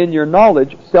 knowledge. And in your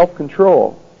knowledge,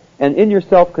 self-control. And in your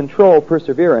self-control,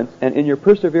 perseverance. And in your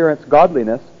perseverance,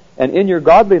 godliness. And in your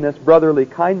godliness, brotherly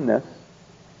kindness.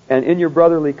 And in your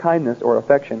brotherly kindness or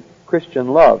affection, Christian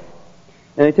love.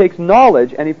 And he takes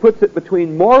knowledge and he puts it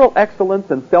between moral excellence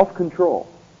and self-control.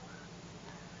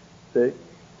 See?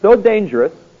 So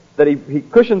dangerous that he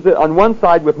cushions it on one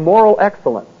side with moral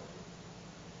excellence.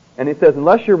 And he says,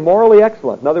 unless you're morally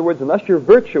excellent, in other words, unless you're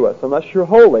virtuous, unless you're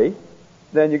holy,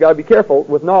 then you got to be careful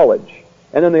with knowledge.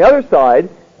 And on the other side,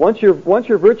 once you're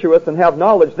virtuous and have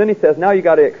knowledge, then he says, now you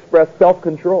got to express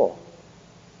self-control.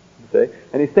 See?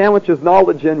 And he sandwiches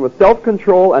knowledge in with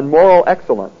self-control and moral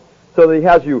excellence, so that he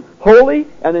has you holy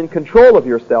and in control of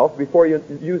yourself before you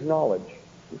use knowledge.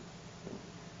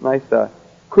 Nice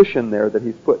cushion there that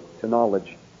he's put to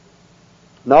knowledge.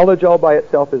 Knowledge all by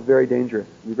itself is very dangerous,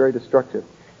 very destructive.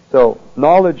 So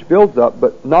knowledge builds up,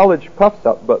 but knowledge puffs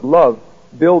up, but love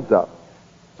builds up.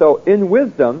 So in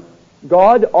wisdom,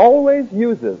 God always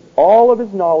uses all of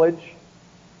his knowledge.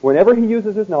 Whenever he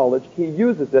uses his knowledge, he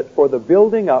uses it for the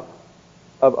building up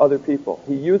of other people.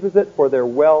 He uses it for their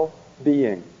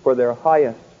well-being, for their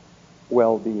highest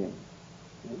well-being.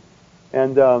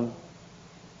 And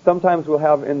sometimes we'll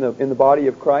have in the body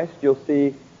of Christ, you'll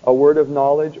see a word of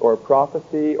knowledge or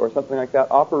prophecy or something like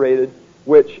that operated,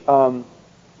 which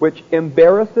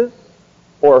embarrasses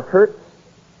or hurts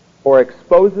or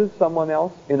exposes someone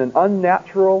else in an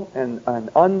unnatural and an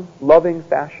unloving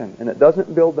fashion, and it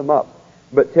doesn't build them up,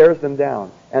 but tears them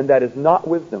down. And that is not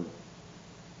wisdom.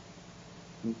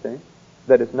 You see?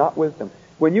 That is not wisdom.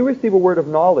 When you receive a word of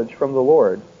knowledge from the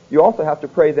Lord, you also have to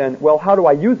pray then, well, how do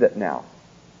I use it now?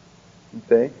 You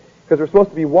see? Because we're supposed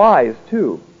to be wise,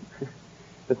 too.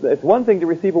 It's one thing to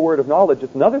receive a word of knowledge.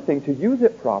 It's another thing to use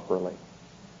it properly.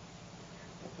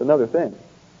 It's another thing.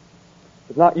 If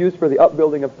it's not used for the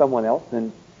upbuilding of someone else,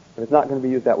 then if it's not going to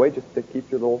be used that way, just to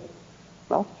keep your little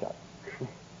mouth shut.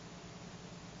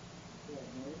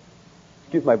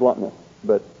 Excuse my bluntness,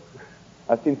 but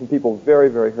I've seen some people very,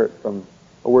 very hurt from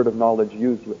a word of knowledge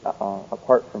used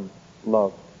apart from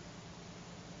love.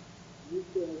 You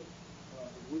said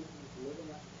wisdom is living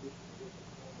out the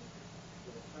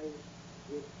the highest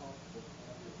good possible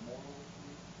standard of moral.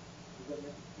 Is that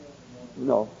necessarily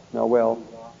No,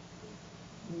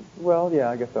 well, yeah,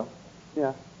 I guess so.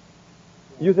 Yeah.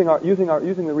 Using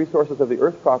the resources of the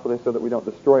earth properly so that we don't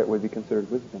destroy it would be considered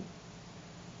wisdom.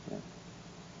 Yeah.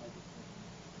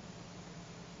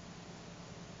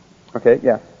 Okay,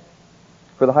 yeah.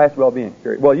 For the highest well-being,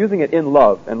 period. Well, using it in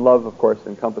love, and love, of course,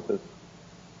 encompasses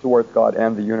towards God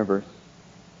and the universe.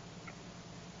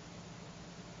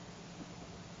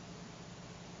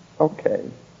 Okay.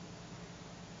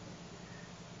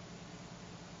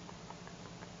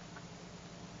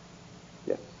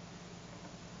 Yes.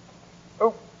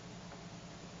 Oh.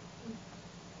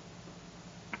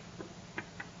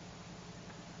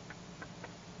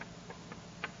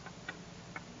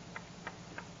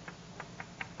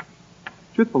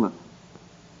 Truthfulness.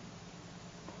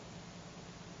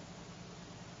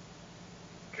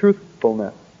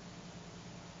 Truthfulness.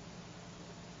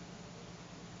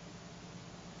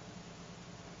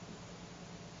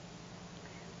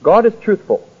 God is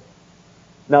truthful.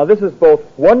 Now this is both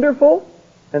wonderful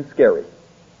and scary.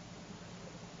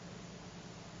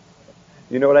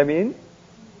 You know what I mean?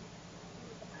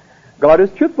 God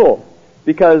is truthful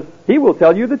because He will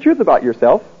tell you the truth about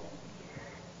yourself.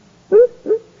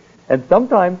 And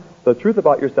sometimes the truth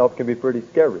about yourself can be pretty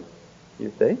scary,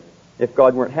 you see. If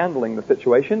God weren't handling the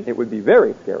situation, it would be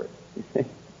very scary, you see.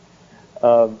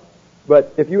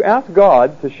 But if you ask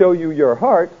God to show you your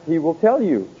heart, He will tell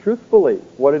you truthfully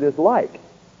what it is like.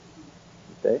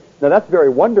 You see? Now that's very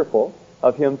wonderful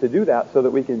of Him to do that so that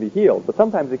we can be healed, but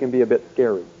sometimes it can be a bit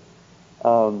scary.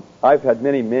 I've had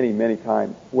many, many, many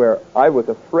times where I was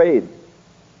afraid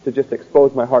to just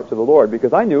expose my heart to the Lord,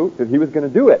 because I knew that He was going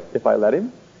to do it if I let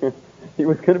Him. He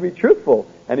was going to be truthful,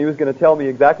 and He was going to tell me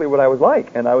exactly what I was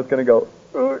like, and I was going to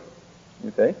go,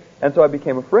 you see? And so I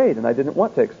became afraid, and I didn't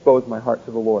want to expose my heart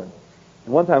to the Lord.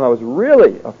 And one time I was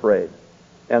really afraid,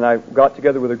 and I got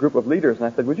together with a group of leaders, and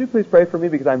I said, would you please pray for me,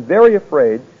 because I'm very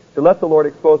afraid to let the Lord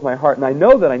expose my heart, and I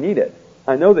know that I need it.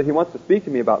 I know that He wants to speak to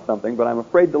me about something, but I'm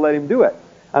afraid to let Him do it.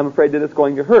 I'm afraid that it's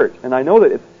going to hurt, and I know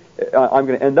that I'm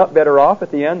going to end up better off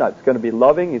at the end. It's going to be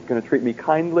loving. He's going to treat me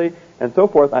kindly, and so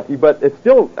forth. But it's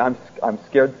still, I'm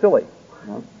scared silly.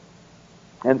 You know?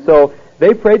 And so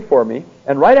they prayed for me,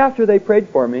 and right after they prayed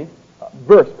for me, a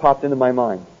verse popped into my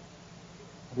mind.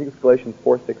 I think it's Galatians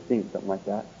 4:16, something like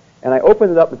that. And I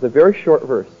opened it up. It's a very short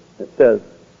verse. It says,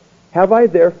 have I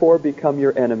therefore become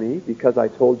your enemy because I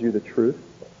told you the truth?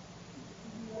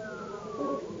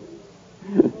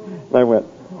 And I went,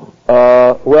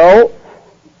 well,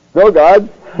 no, God.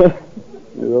 You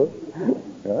know?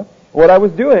 Yeah. What I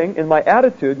was doing in my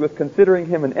attitude was considering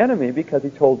Him an enemy because He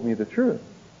told me the truth.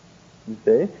 You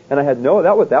see? And I had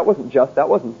that wasn't just, that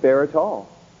wasn't fair at all.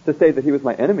 To say that He was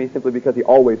my enemy simply because He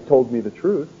always told me the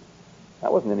truth.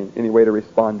 That wasn't any way to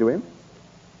respond to Him.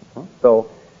 So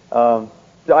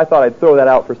I thought I'd throw that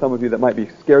out for some of you that might be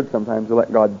scared sometimes to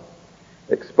let God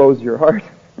expose your heart.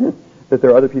 That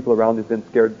there are other people around who've been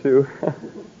scared too.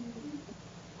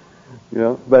 You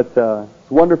know, but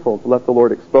it's wonderful to let the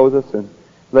Lord expose us and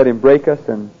let Him break us.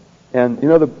 And you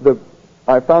know,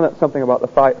 I found out something about the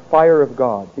fire of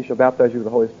God. He shall baptize you with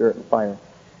the Holy Spirit and fire.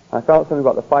 I found out something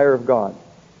about the fire of God.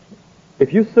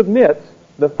 If you submit,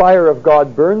 the fire of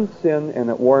God burns sin and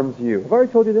it warms you. Have I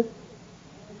already told you this?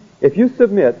 If you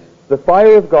submit, the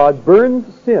fire of God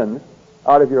burns sin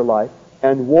out of your life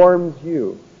and warms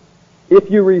you. If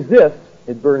you resist,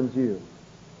 it burns you.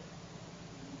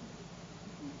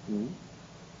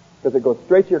 Because it goes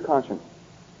straight to your conscience.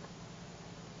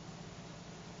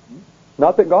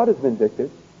 Not that God is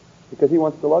vindictive, because He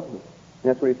wants to love you.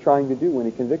 And that's what He's trying to do when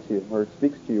He convicts you, or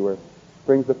speaks to you, or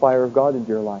brings the fire of God into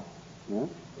your life. Yeah?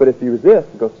 But if you resist,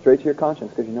 it goes straight to your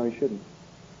conscience, because you know you shouldn't.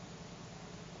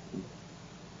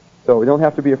 So we don't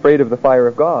have to be afraid of the fire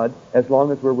of God as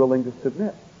long as we're willing to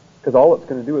submit. Because all it's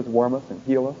going to do is warm us and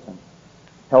heal us and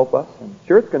help us. And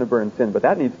sure, it's going to burn sin, but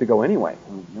that needs to go anyway.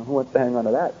 You know, who wants to hang on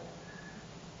to that?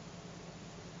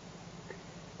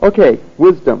 Okay,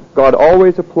 wisdom. God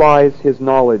always applies His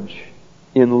knowledge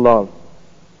in love.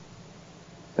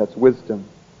 That's wisdom.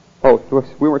 Oh,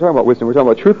 we weren't talking about wisdom. We're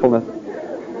talking about truthfulness.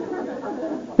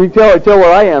 You can tell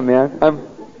where I am, man.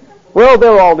 Well,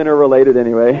 they're all interrelated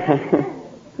anyway.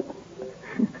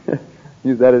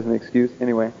 Use that as an excuse.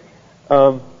 Anyway.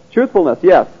 Truthfulness,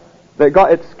 yes. That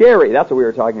God, it's scary. That's what we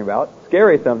were talking about.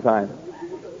 Scary sometimes.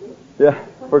 Yeah.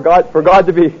 For God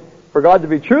to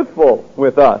be truthful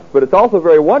with us. But it's also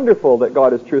very wonderful that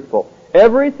God is truthful.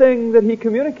 Everything that He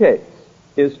communicates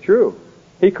is true.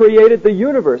 He created the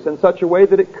universe in such a way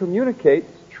that it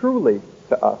communicates truly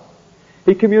to us.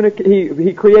 He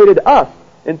created us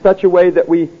in such a way that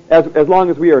we, as long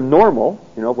as we are normal,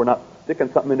 you know, we're not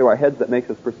sticking something into our heads that makes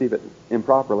us perceive it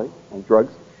improperly, like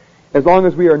drugs. As long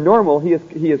as we are normal, He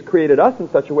has created us in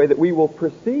such a way that we will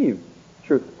perceive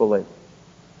truthfully.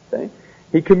 Okay?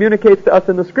 He communicates to us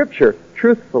in the Scripture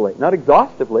truthfully, not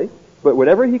exhaustively, but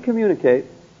whatever He communicates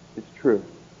is true.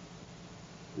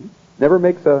 Never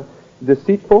makes a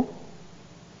deceitful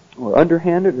or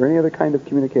underhanded or any other kind of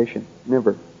communication.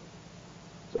 Never.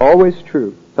 It's always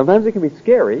true. Sometimes it can be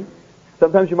scary.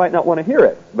 Sometimes you might not want to hear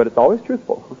it, but it's always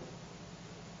truthful.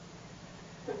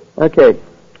 Okay.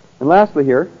 And lastly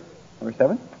here, number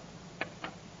 7,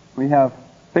 we have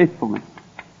faithfulness.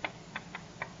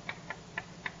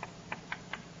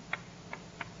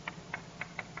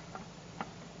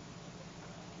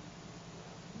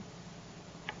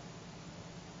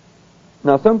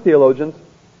 Now, some theologians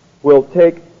will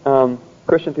take,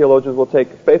 Christian theologians will take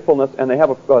faithfulness, and they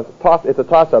have it's a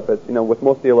toss-up, it's, you know, with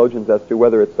most theologians as to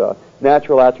whether it's a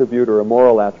natural attribute or a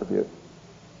moral attribute.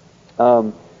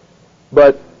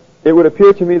 But it would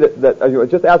appear to me that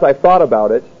just as I thought about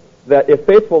it, that if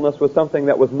faithfulness was something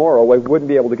that was moral, we wouldn't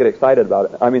be able to get excited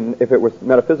about it. I mean, if it was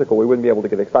metaphysical, we wouldn't be able to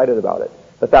get excited about it.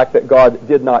 The fact that God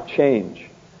did not change.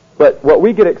 But what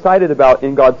we get excited about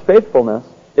in God's faithfulness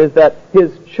is that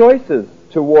His choices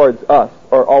towards us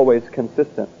are always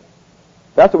consistent.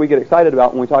 That's what we get excited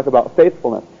about when we talk about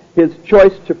faithfulness. His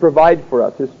choice to provide for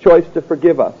us, His choice to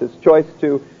forgive us, His choice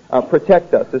to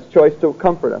protect us, His choice to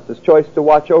comfort us, His choice to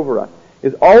watch over us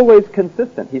is always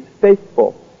consistent. He's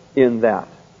faithful in that.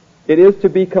 It is to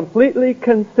be completely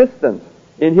consistent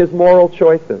in His moral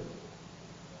choices.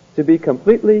 To be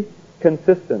completely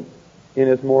consistent in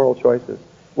His moral choices.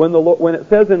 When it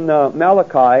says in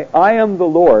Malachi, I am the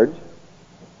Lord,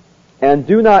 and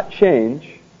do not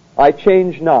change, I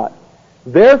change not.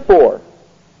 Therefore,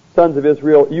 sons of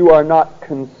Israel, you are not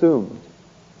consumed.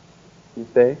 You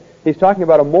see? He's talking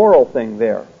about a moral thing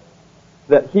there.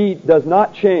 That he does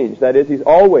not change. That is, he's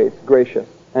always gracious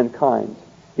and kind.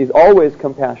 He's always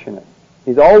compassionate.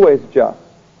 He's always just.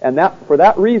 And for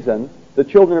that reason, the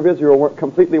children of Israel weren't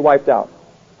completely wiped out.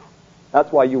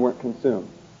 That's why you weren't consumed.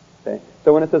 Okay?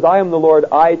 So when it says, I am the Lord,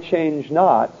 I change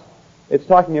not, it's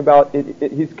talking about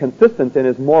he's consistent in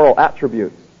his moral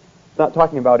attributes. It's not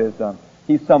talking about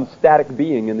he's some static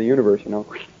being in the universe,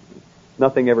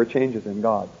 Nothing ever changes in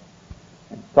God.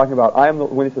 It's talking about,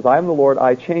 when he says, I am the Lord,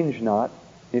 I change not,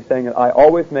 he's saying that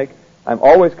I'm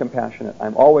always compassionate,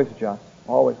 I'm always just,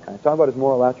 always kind. He's talking about his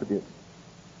moral attributes.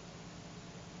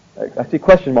 I see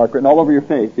question mark written all over your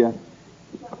face, yeah.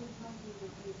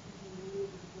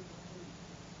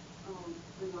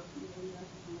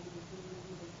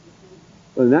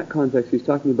 Well, in that context, he's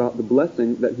talking about the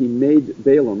blessing that he made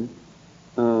Balaam.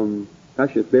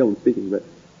 Actually, it's Balaam speaking, but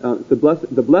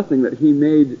the blessing that he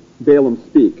made Balaam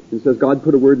speak. It says God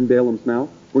put a word in Balaam's mouth.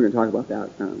 We're going to talk about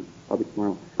that probably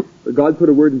tomorrow. But God put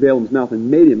a word in Balaam's mouth and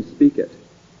made him speak it.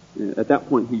 At that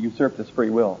point, he usurped his free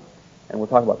will, and we'll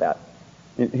talk about that.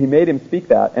 He made him speak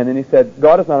that, and then he said,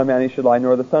 God is not a man he should lie,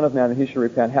 nor the son of man that he should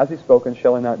repent. Has he spoken,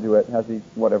 shall he not do it? Has he,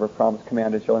 whatever, promised,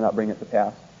 commanded, shall he not bring it to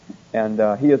pass?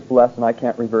 And he is blessed, and I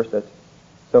can't reverse it.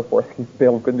 So forth.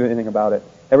 Balaam couldn't do anything about it.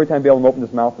 Every time Balaam opened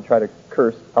his mouth to try to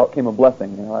curse, out came a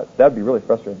blessing. That'd be really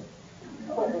frustrating.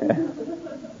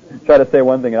 Try to say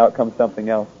one thing, and out comes something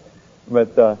else.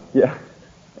 But,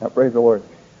 praise the Lord.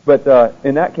 But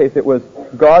in that case, it was,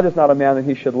 God is not a man that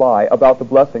he should lie about the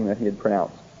blessing that he had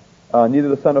pronounced. Neither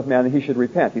the son of man that he should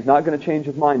repent. He's not going to change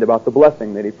his mind about the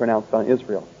blessing that he pronounced on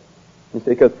Israel. You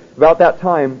see, because about that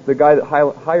time, the guy that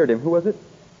hired him, who was it?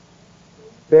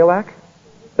 Balak?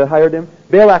 That hired him?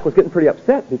 Balak was getting pretty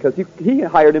upset because he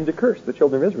hired him to curse the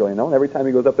children of Israel, And every time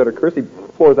he goes up there to curse, he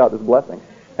pours out this blessing.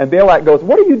 And Balak goes,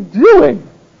 what are you doing?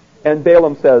 And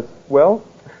Balaam says, well,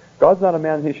 God's not a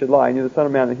man that he should lie, neither the son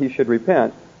of man that he should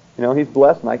repent. He's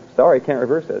blessed, and I'm sorry, I can't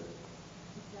reverse it.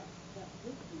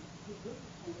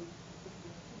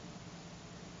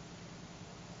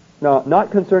 No,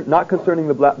 not concerning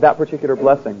that particular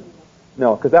blessing.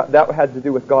 No, because that had to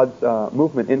do with God's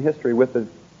movement in history with the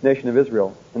nation of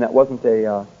Israel, and that wasn't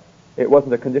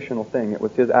a conditional thing. It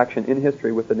was his action in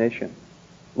history with the nation.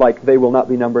 Like, they will not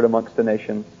be numbered amongst the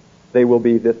nations. They will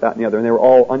be this, that, and the other. And they were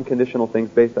all unconditional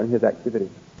things based on his activity.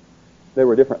 They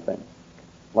were different things.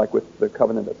 Like with the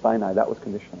covenant at Sinai, that was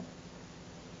conditional.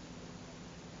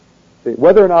 See,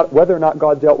 whether or not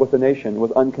God dealt with the nation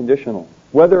was unconditional.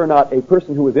 Whether or not a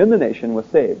person who was in the nation was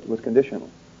saved was conditional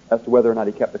as to whether or not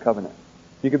he kept the covenant.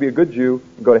 You could be a good Jew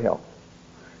and go to hell.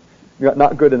 You're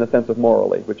not good in the sense of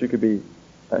morally, but you could be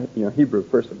a Hebrew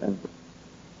person. And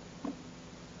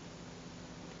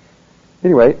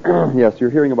anyway, yes, you're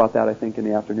hearing about that, I think, in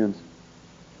the afternoons.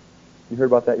 You heard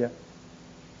about that yet?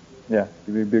 Yeah,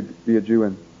 be a Jew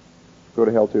and go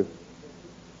to hell too.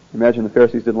 Imagine the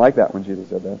Pharisees didn't like that when Jesus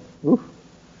said that. Oof.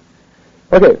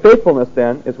 Okay, faithfulness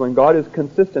then is when God is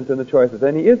consistent in the choices.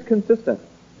 And he is consistent.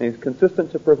 And he's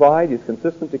consistent to provide. He's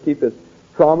consistent to keep his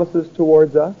promises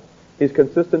towards us. He's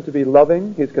consistent to be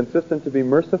loving. He's consistent to be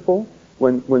merciful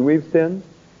when we've sinned.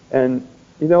 And,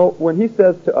 when he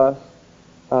says to us,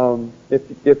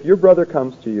 if your brother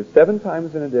comes to you 7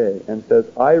 times in a day and says,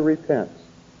 I repent,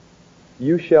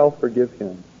 you shall forgive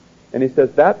him. And he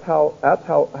says that's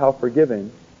how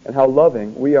forgiving and how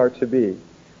loving we are to be.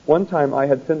 One time I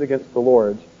had sinned against the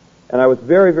Lord, and I was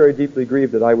very, very deeply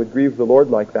grieved that I would grieve the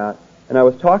Lord like that. And I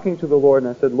was talking to the Lord,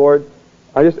 and I said, Lord,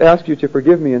 I just ask you to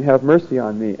forgive me and have mercy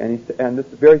on me. And this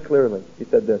very clearly, he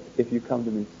said this, if you come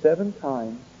to me 7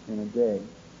 times in a day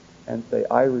and say,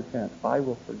 I repent, I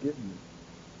will forgive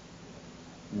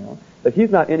you. That he's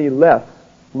not any less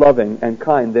loving and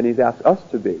kind than he's asked us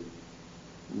to be.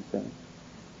 You see?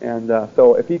 And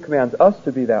so if he commands us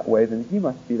to be that way, then he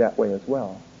must be that way as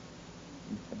well.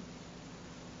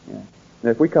 Yeah.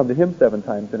 And if we come to him 7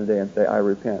 times in a day and say, I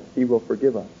repent, he will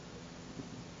forgive us.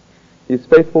 He's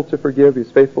faithful to forgive.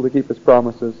 He's faithful to keep his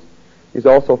promises. He's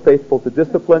also faithful to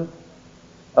discipline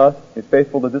us. He's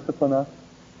faithful to discipline us.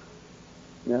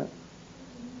 Yeah.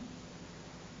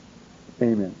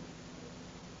 Amen.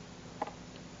 I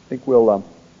think we'll,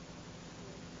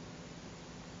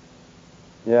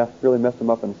 really messed him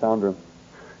up in the sound room.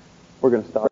 We're going to stop.